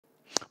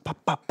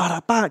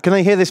Can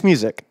I hear this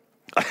music?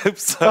 I hope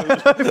so. I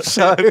hope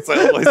so.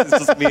 Otherwise, it's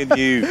just me and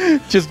you.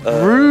 Just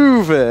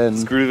grooving.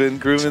 Just grooving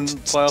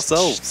by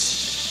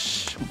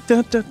ourselves. They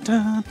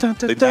now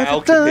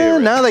can hear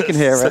it. Now they can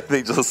hear it.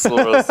 They just saw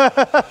us.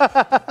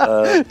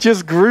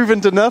 Just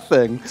grooving to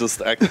nothing.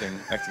 Just acting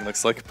like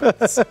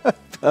psychopaths.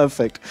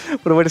 Perfect.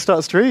 What a way to start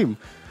a stream.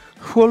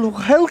 Well,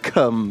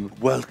 welcome.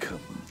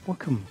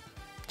 Welcome.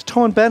 It's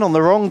Tom and Ben on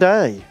the wrong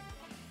day.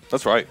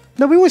 That's right.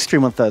 No, we always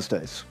stream on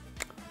Thursdays.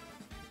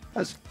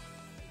 That's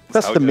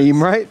the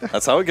meme, right?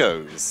 That's how it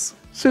goes.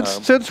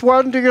 Since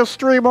when do you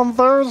stream on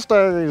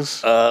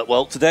Thursdays?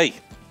 Well, today.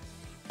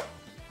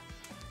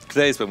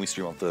 Today is when we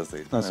stream on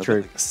Thursday. That's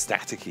true. Like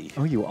staticky.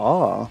 Oh, you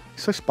are.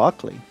 So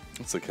sparkly.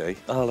 That's okay.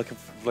 Oh,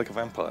 like a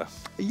vampire.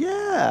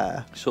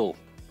 Yeah. Sure.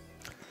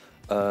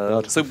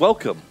 So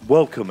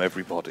welcome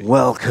everybody.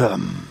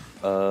 Welcome.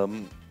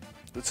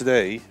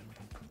 Today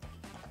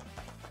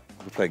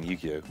we're playing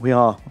Yu-Gi-Oh. We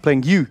are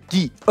playing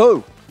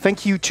Yu-Gi-Oh.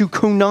 Thank you to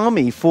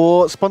Konami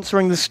for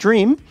sponsoring the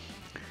stream.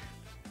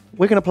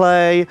 We're going to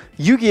play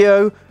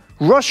Yu-Gi-Oh!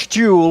 Rush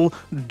Duel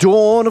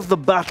Dawn of the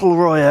Battle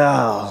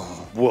Royale.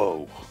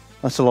 Whoa.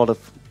 That's a lot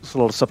of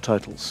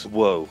subtitles.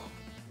 Whoa.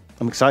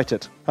 I'm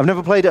excited. I've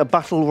never played a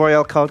Battle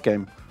Royale card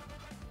game.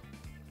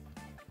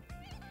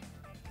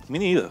 Me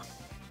neither.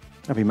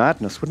 That'd be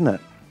madness, wouldn't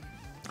it?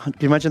 Can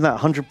you imagine that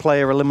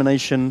 100-player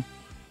elimination?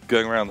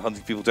 Going around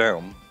hunting people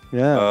down.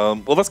 Yeah.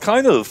 Well, that's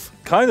kind of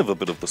a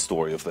bit of the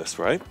story of this,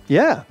 right?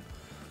 Yeah.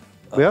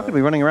 We are going to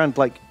be running around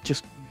like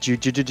just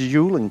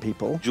dueling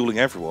people. Dueling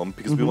everyone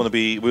because we want to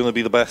be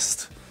the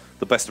best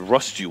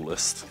rush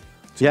duelist.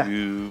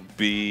 To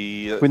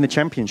be win the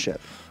championship.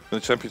 Win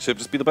the championship,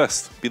 just be the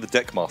best. Be the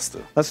deck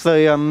master. That's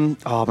the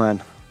oh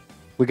man.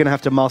 We're going to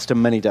have to master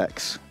many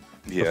decks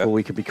before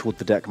we could be called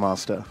the deck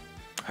master.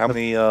 How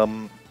many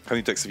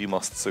decks have you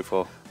mastered so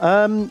far?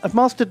 I've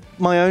mastered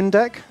my own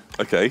deck.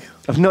 Okay.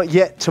 I've not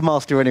yet to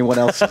master anyone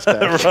else's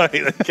deck.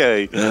 Right,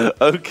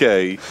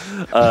 okay.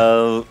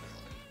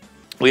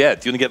 Well, yeah,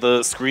 do you want to get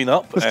the screen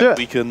up? Let's do it.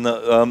 We can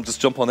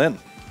just jump on in.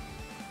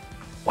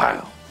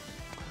 Wow.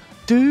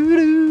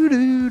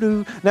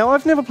 Now,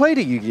 I've never played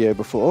a Yu-Gi-Oh!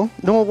 Before,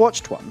 nor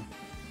watched one.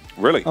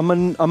 Really? I'm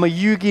a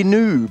Yu-Gi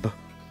noob.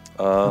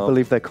 I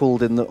believe they're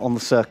called on the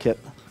circuit.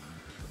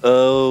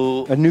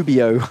 Oh. A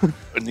Nubio.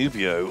 A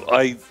Nubio.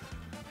 I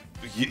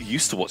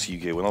used to watch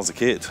Yu-Gi-Oh! When I was a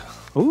kid.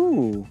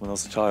 Ooh. When I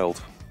was a child.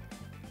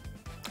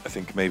 I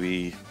think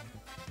literally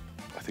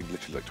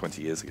like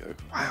 20 years ago.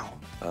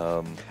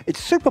 Wow. It's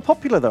super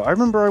popular though. I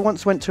remember I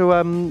once went to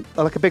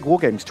like a big War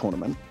Games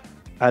tournament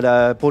at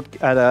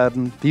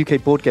the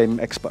UK Board Game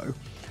Expo,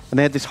 and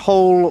they had this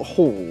whole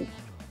hall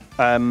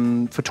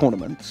for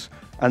tournaments.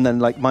 And then,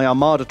 like, my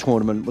Armada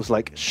tournament was,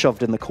 like,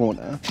 shoved in the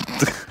corner.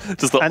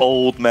 Just the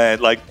old man.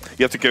 Like,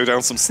 you have to go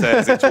down some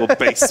stairs into a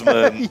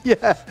basement.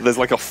 Yeah. There's,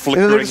 like, a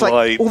flickering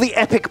light. All the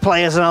Epic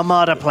players and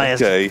Armada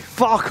players. Okay.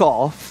 Fuck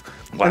off.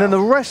 Wow. And then the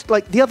rest,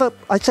 like, the other,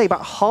 I'd say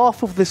about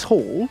half of this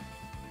hall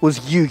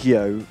was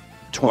Yu-Gi-Oh!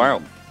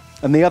 Tournament. Wow.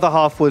 And the other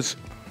half was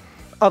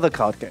other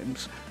card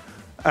games.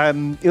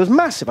 It was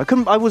massive.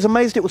 I was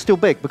amazed it was still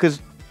big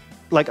because...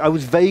 Like, I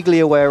was vaguely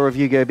aware of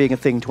Yu-Gi-Oh! Being a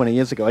thing 20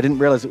 years ago. I didn't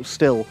realize it was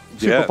still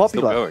super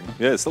popular. Still going.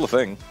 Yeah, it's still a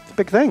thing. It's a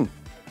big thing.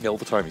 Yeah, all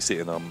the time you see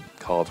it in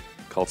card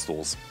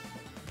stores.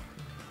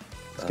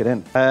 Let's get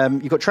in.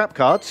 You've got trap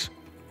cards.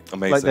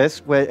 Amazing. Like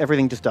this, where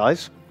everything just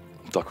dies.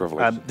 Dark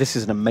Revelation. This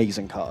is an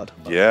amazing card.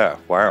 Yeah,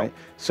 wow. Right?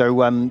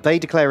 So they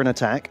declare an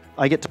attack.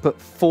 I get to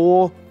put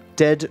 4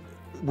 dead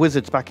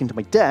wizards back into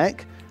my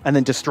deck and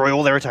then destroy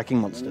all their attacking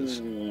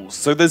monsters. Ooh,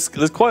 so there's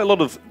quite a lot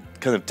of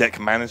kind of deck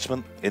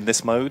management in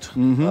this mode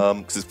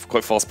because it's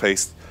quite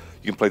fast-paced.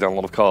 You can play down a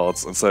lot of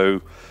cards, and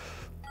so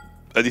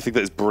anything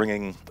that is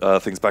bringing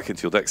things back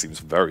into your deck seems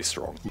very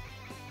strong.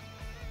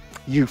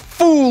 You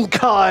fool,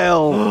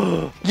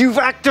 Kyle! You've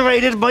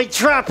activated my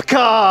trap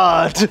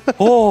card!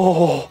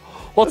 Oh,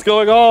 what's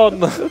going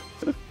on?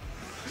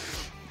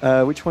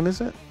 Which one is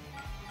it?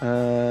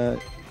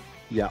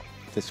 Yeah,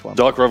 this one.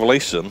 Dark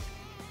Revelation.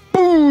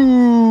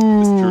 Boom!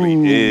 This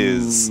truly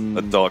is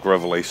a Dark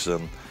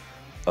Revelation.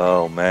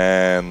 Oh,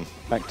 man.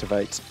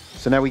 Activate.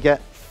 So now we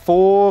get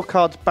 4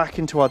 cards back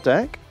into our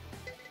deck,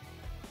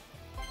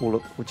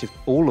 which is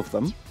all of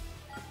them.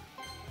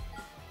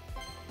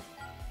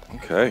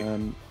 Okay.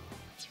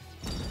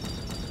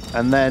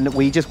 And then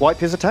we just wipe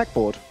his attack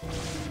board.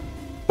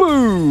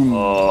 Boom!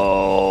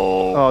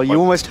 Oh, you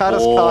almost had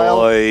us,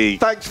 Kyle.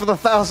 Thanks for the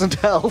 1,000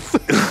 health.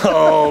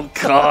 Oh,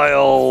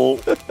 Kyle.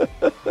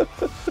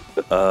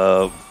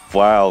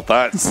 Wow,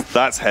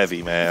 that's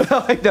heavy, man.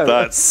 I know.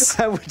 That's...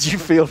 How would you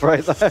feel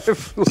right there?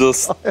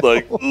 Just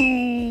like...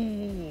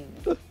 Ooh.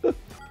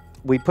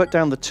 We put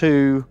down the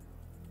 2...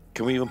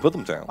 Can we even put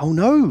them down? Oh,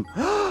 no.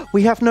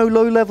 We have no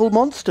low-level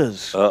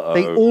monsters. Uh-oh.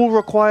 They all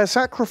require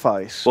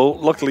sacrifice. Well,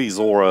 luckily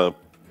Zora...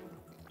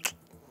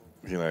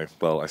 You know,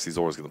 well, actually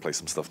Zora's going to play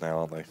some stuff now,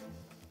 aren't they?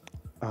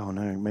 Oh,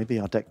 no. Maybe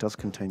our deck does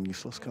contain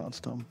useless cards,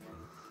 Tom.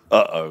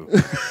 Uh-oh.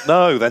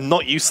 No, they're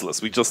not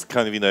useless. We just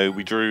kind of, you know,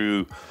 we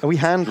drew... Are we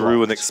hand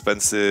drew an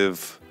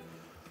expensive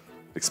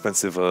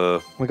expensive.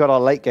 We got our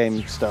late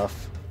game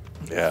stuff.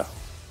 Yeah.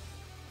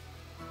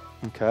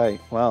 Okay,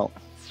 well.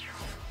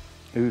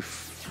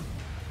 Oof.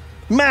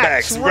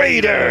 Max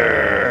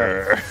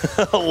Raider!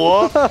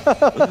 What?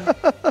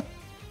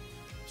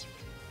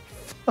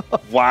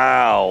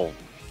 Wow.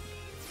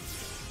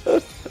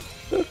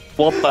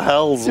 What the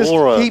hell,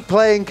 Zora? Just keep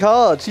playing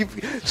cards.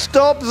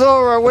 Stop,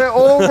 Zora. We're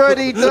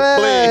already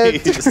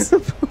dead. Please.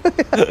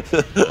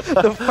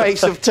 The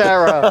face of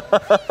terror.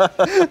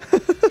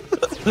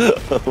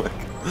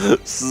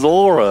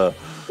 Zora.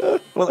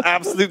 What an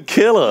absolute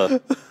killer.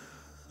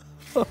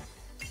 Oh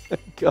my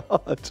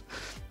God.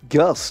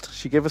 Gust.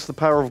 She gave us the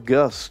power of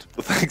gust.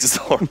 Thanks,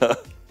 Zora.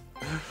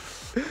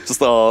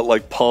 Just our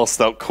like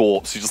passed out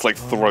corpse. She just like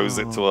throws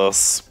it to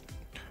us.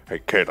 Hey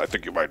kid, I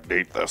think you might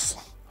need this.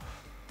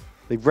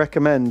 They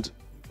recommend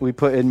we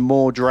put in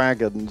more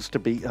dragons to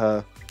beat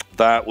her.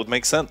 That would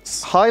make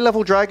sense. High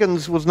level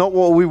dragons was not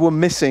what we were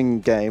missing,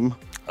 game.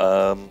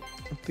 I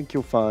think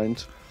you'll find.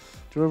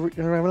 Do you want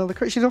to have another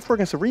crit? She's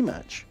offering us a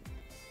rematch.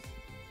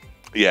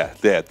 Yeah,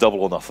 double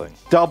or nothing.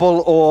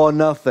 Double or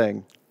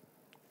nothing.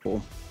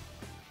 Cool.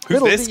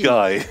 Who's this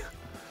guy?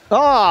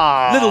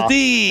 Ah! Little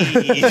D!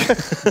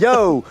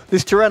 Yo,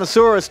 this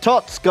Tyrannosaurus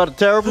Tot's got a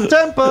terrible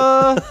temper!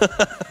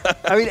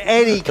 I mean,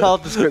 any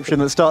card description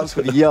that starts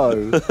with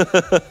yo,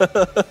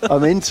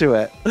 I'm into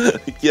it.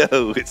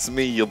 Yo, it's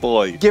me, your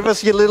boy. Give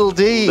us your little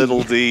D.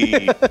 Little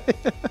D.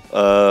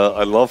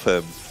 I love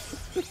him.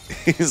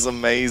 He's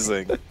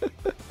amazing.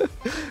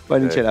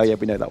 Binding chain. Oh, yeah,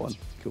 we know that one.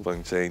 Cool.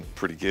 Binding chain,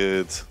 pretty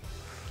good.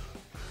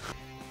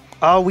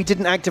 Oh, we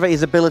didn't activate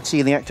his ability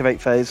in the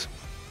activate phase.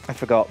 I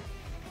forgot.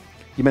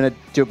 You meant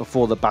to do it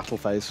before the battle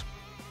phase.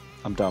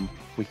 I'm dumb.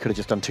 We could have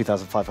just done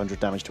 2,500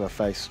 damage to her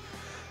face,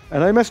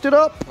 and I messed it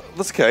up.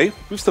 That's okay.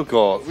 We've still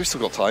got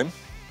time.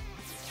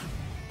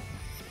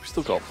 We've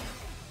still got.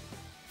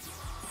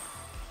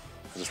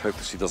 I just hope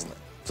that she doesn't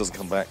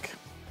come back.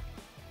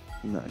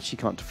 No, she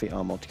can't defeat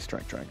our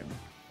multi-strike dragon.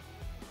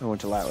 I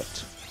won't allow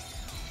it.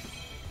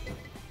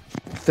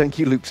 Thank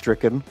you, Loop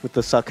Stricken, with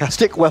the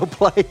sarcastic well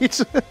played.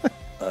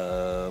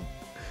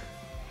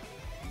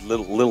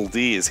 Little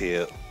D is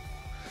here.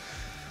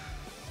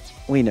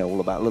 We know all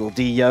about Little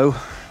D, yo.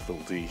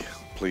 Little D,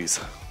 please.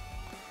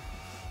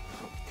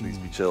 Please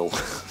be chill.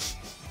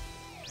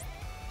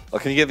 Oh,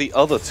 can you get the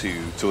other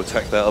two to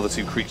attack their other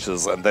two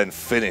creatures and then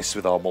finish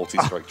with our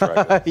multi-strike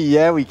dragon?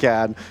 Yeah, we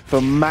can.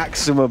 For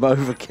maximum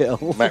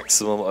overkill.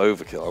 Maximum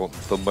overkill. I want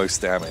the most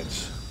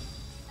damage.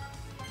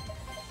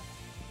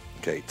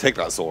 Okay, take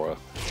that, Zora.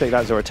 Take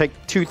that, Zora. Take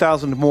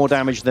 2,000 more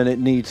damage than it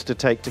needs to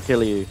take to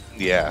kill you.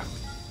 Yeah.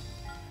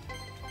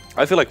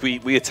 I feel like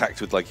we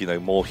attacked with, like, you know,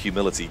 more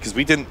humility, because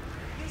we didn't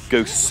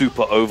go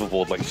super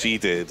overboard like she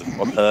did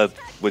on her.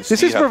 When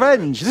this is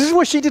revenge. This is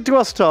what she did to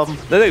us, Tom.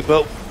 No,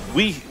 but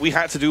we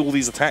had to do all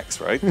these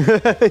attacks, right?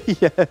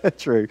 Yeah,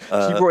 true. She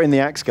brought in the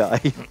axe guy.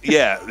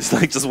 Yeah, it's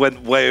like just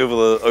went way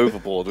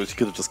overboard, which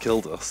could have just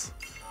killed us.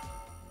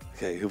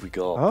 Okay, who have we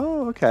got?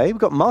 Oh, okay. We've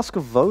got Mask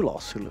of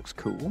Volos, who looks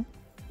cool.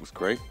 Looks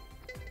great.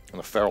 And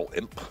a feral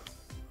imp.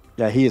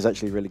 Yeah, he is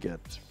actually really good.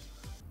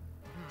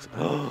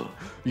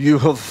 You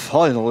have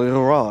finally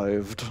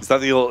arrived. Is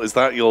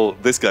that your?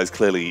 This guy's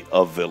clearly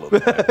a villain.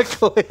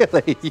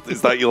 Clearly.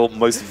 Is that your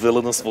most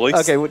villainous voice?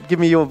 Okay, well, give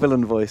me your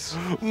villain voice.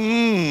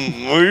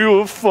 You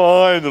have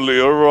finally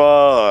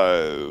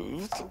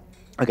arrived.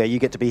 Okay, you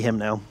get to be him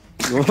now.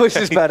 Your voice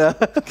is better.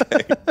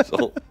 Okay,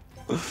 sure.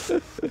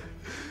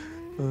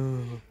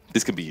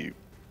 This can be you.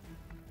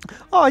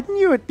 Oh, I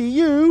knew it'd be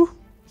you.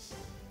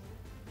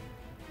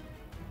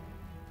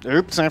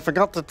 Oops, I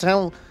forgot to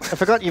tell. I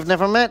forgot you've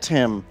never met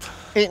him.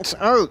 It's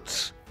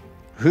Oates.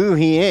 Who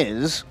he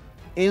is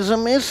a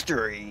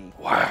mystery.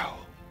 Wow.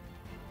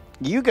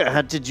 Yuga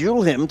had to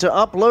duel him to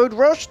upload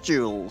rush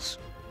duels.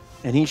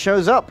 And he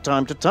shows up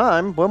time to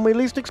time when we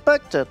least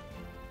expect it.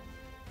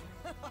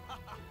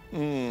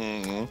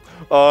 I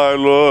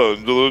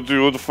learned that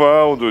you had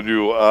found a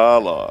new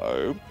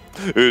ally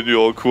in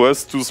your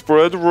quest to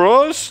spread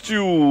rush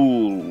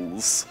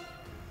duels.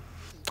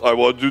 I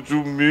wanted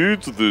to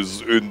meet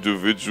this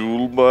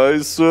individual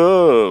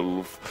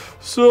myself,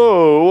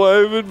 so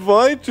I've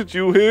invited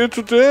you here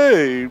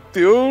today,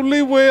 the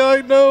only way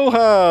I know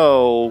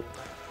how.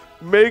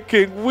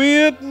 Making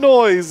weird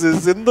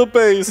noises in the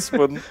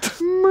basement.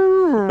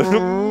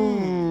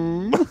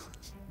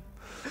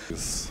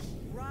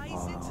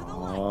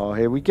 Oh,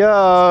 here we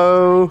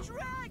go.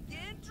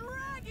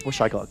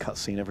 Wish I got a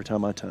cutscene every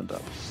time I turned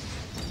up.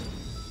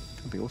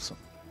 That'd be awesome.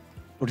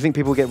 Or do you think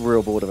people get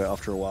real bored of it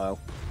after a while?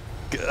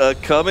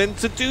 Coming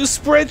to do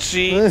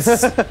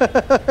spreadsheets.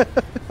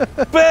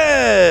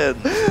 Ben!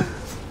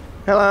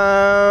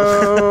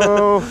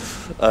 Hello!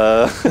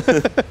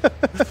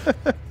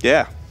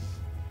 Yeah.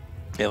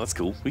 Yeah, that's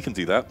cool. We can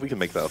do that. We can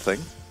make that a thing.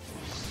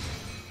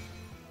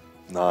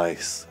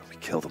 Nice. We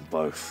killed them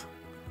both.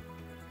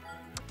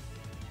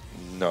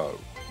 No.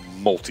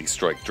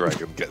 Multi-strike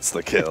dragon gets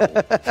the kill.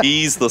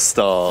 He's the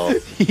star.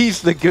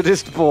 He's the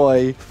goodest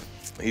boy.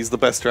 He's the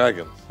best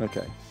dragon.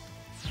 Okay.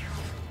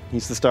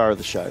 He's the star of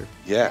the show.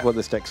 Yeah. That's what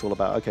this deck's all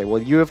about. Okay, well,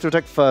 you have to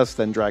attack first,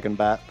 then Dragon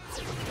Bat.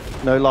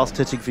 No last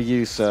hitting for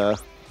you, sir.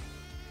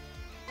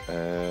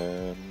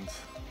 And...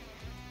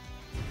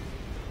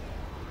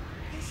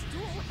 This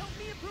duel helped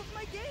me improve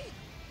my game.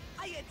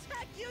 I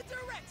attack you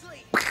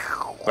directly.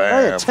 Bam.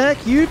 I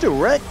attack you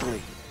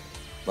directly.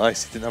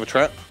 Nice. He didn't have a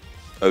trap.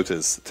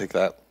 Otis, take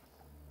that.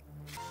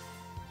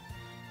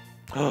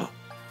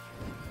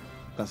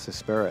 That's his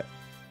spirit.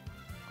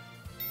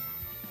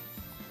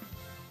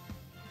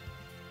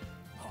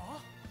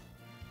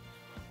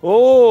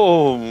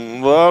 Oh,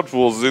 that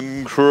was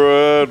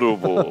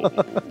incredible.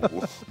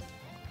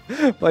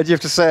 Why'd you have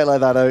to say it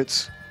like that,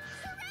 Oates?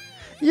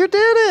 You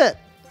did it!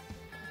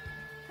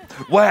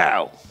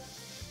 Wow.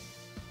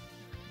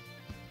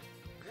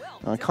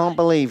 I can't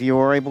believe you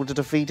were able to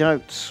defeat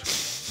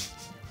Oates.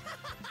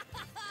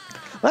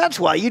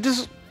 That's why you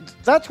deserve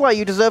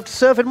to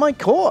serve in my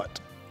court.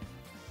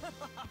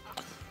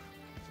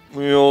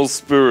 Your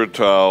spirit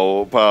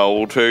power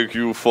will take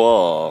you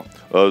far,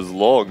 as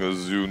long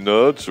as you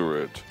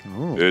nurture it.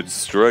 Oh. Its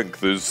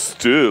strength is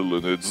still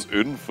in its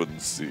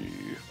infancy.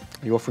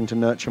 Are you offering to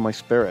nurture my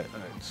spirit,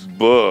 Oates?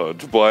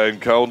 But by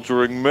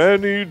encountering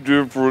many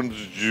different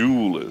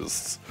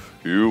duelists,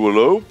 you will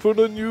open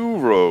a new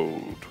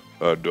road,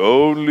 and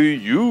only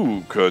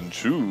you can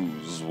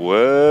choose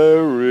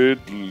where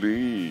it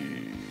leads.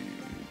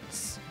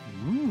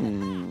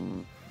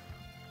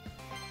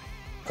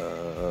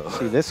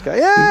 See this guy?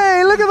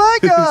 Yay! Look at that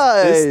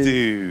guy! This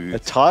dude. A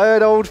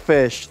tired old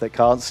fish that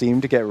can't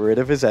seem to get rid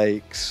of his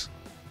aches.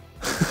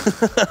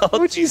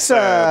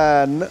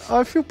 Oji-san!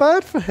 I feel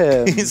bad for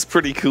him. He's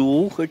pretty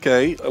cool.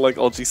 Okay, I like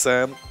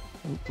Oji-san.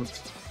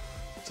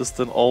 Just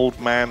an old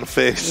man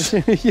fish.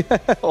 Yeah,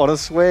 on a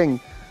swing.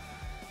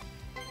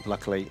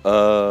 Luckily,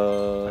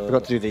 I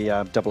forgot to do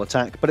the double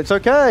attack, but it's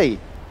okay.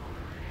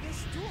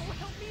 This duel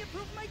helped me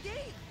improve my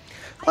game.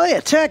 I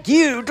attack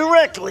you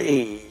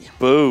directly.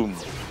 Boom.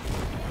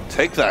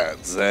 Take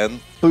that,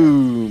 Zen.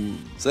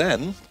 Boom.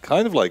 Zen,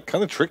 kind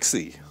of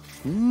tricksy.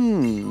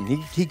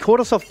 He caught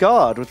us off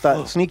guard with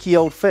that sneaky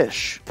old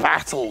fish.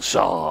 Battle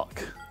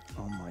Shark.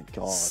 Oh my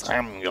god.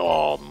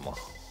 Samyon.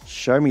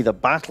 Show me the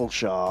battle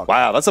shark.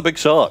 Wow, that's a big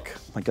shark. Oh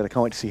my god, I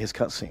can't wait to see his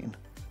cutscene.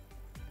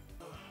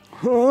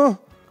 Huh?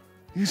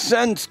 You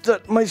sense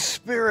that my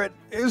spirit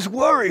is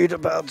worried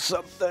about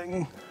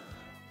something.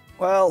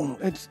 Well,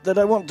 it's that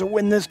I want to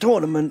win this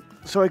tournament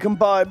so I can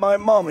buy my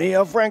mommy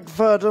a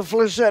Frankfurter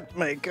flechette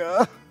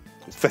maker.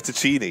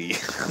 Fettuccine.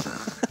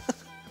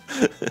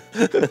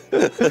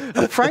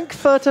 A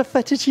Frankfurter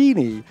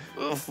fettuccine?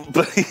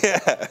 But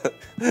yeah.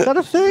 Is that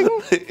a thing?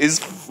 Is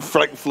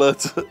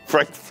Frankfurter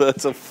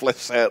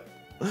flechette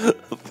a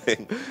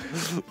thing?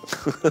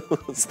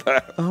 What's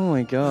that? Oh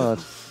my god.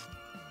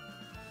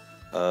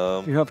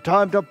 You have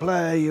time to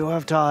play, you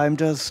have time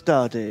to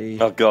study.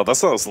 Oh god, that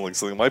sounds like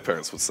something my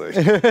parents would say.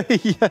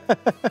 Yeah.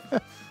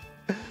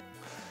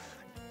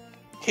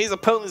 His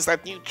opponent's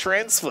that new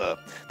transfer.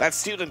 That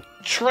student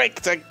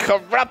tricked and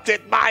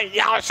corrupted my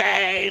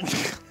Yoshi.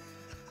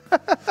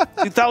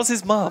 Dude, that was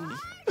his mum.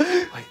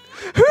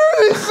 Who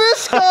is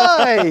this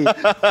guy?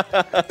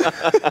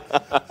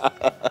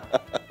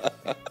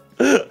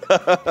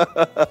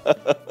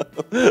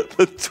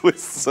 The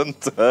twists and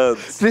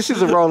turns. This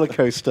is a roller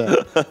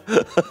coaster.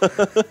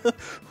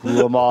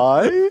 Who am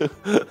I?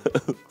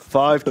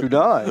 5 to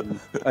 9,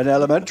 an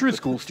elementary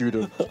school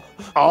student.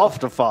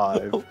 After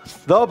 5,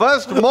 the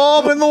best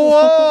mom in the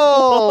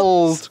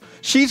world.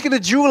 She's going to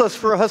duel us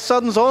for her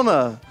son's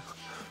honor.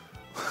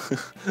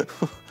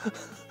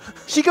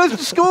 She goes to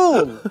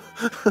school.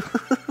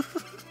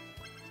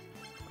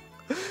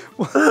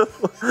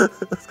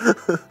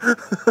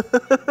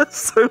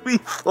 So we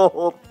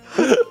thought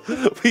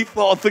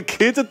the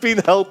kid had been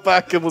held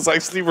back and was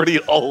actually really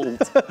old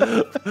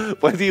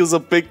when he was a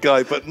big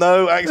guy, but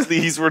no,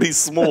 actually he's really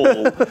small,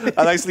 and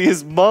actually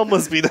his mum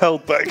has been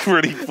held back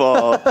really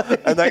far,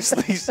 and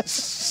actually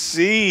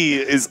she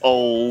is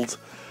old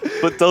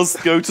but does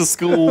go to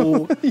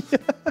school. Yeah.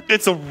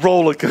 It's a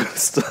roller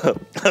coaster,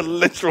 a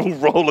literal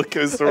roller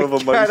coaster of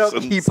emotions.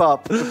 Cannot keep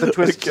up with the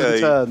twists and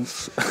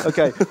turns.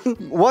 Okay,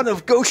 one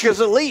of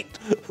Gosha's elite,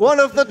 one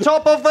of the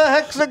top of the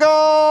hexagon.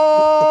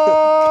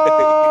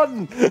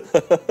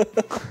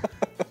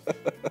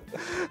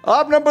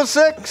 I'm number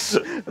 6.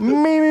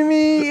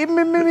 Me.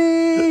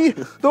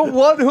 The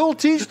one who'll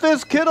teach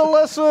this kid a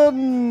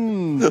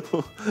lesson.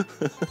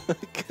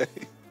 Okay.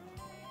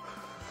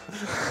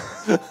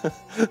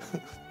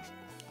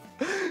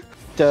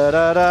 Da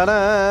da da da.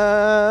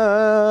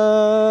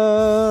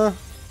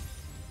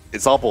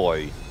 It's our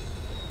boy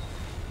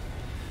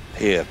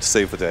here to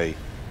save the day.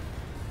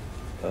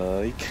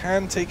 He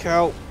can take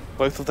out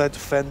both of their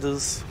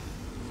defenders.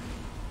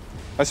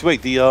 Actually,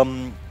 wait.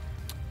 The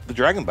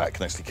dragon bat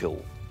can actually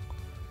kill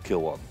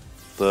one.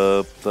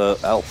 The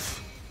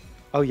elf.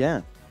 Oh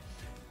yeah.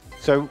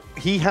 So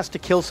he has to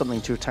kill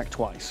something to attack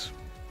twice.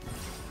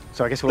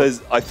 So I guess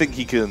I think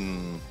he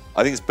can.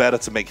 I think it's better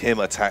to make him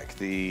attack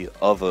the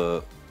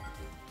other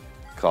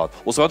card.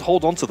 Also, I'd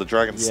hold on to the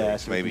dragon yeah,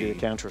 save, so maybe do a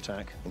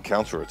counterattack. and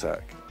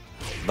counterattack.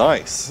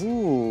 Nice.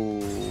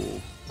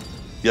 Ooh.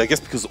 Yeah, I guess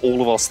because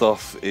all of our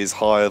stuff is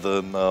higher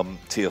than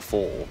tier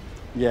 4,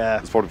 Yeah.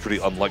 it's probably pretty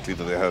unlikely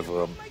that they have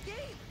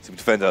Super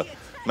Defender.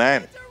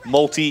 Man,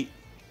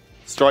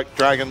 multi-strike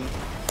dragon,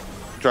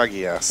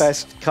 draggy ass.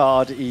 Best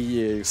card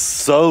EU.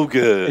 So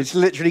good. It's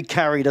literally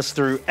carried us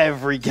through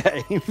every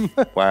game.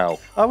 Wow.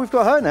 Oh, we've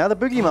got her now, the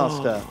Boogie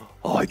Master.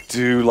 Oh, I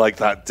do like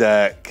that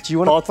deck. Do you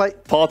want to play?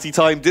 Party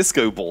Time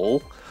Disco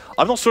Ball?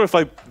 I'm not sure if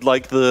I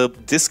like the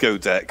Disco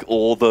deck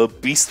or the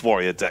Beast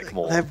Warrior deck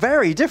more. They're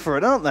very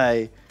different, aren't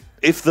they?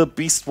 If the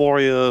Beast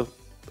Warrior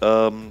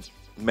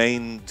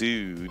main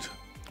dude,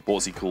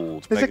 what's he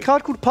called? There's a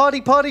card called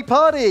Party, Party,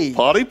 Party.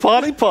 Party,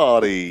 Party,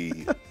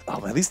 Party. Oh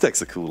man, these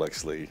decks are cool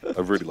actually.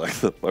 I really like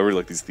them. I really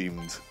like these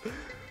themed.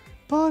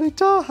 Party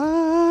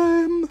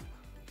time.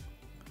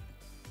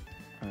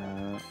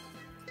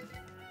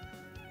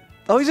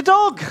 Oh, he's a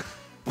dog.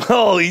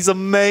 Oh, he's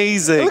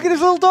amazing. Look at his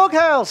little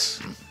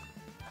doghouse.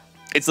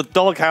 It's a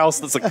doghouse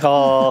that's a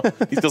car.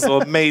 He's got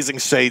some amazing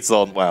shades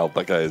on. Wow,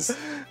 that guy is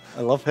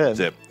I love him.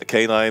 legit. A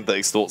canine that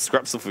extorts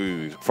scraps of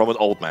food from an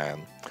old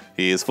man.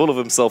 He is full of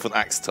himself and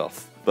acts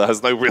tough, but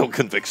has no real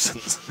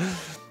convictions.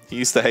 He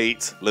used to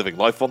hate living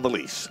life on the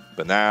leash,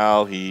 but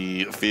now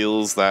he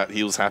feels that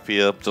he was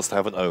happier just to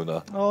have an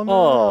owner. Oh, no.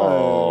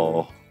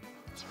 Oh.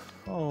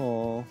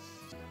 Oh.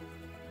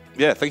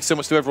 Yeah, thank you so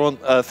much to everyone.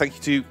 Thank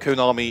you to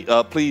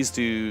Konami. Please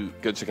do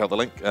go and check out the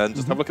link and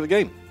just have a look at the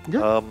game.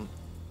 Yeah.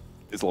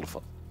 It's a lot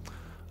of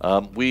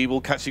fun. We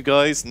will catch you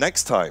guys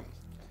next time.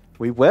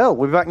 We will.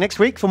 We'll be back next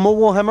week for more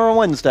Warhammer on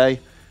Wednesday.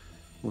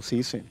 We'll see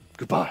you soon.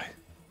 Goodbye.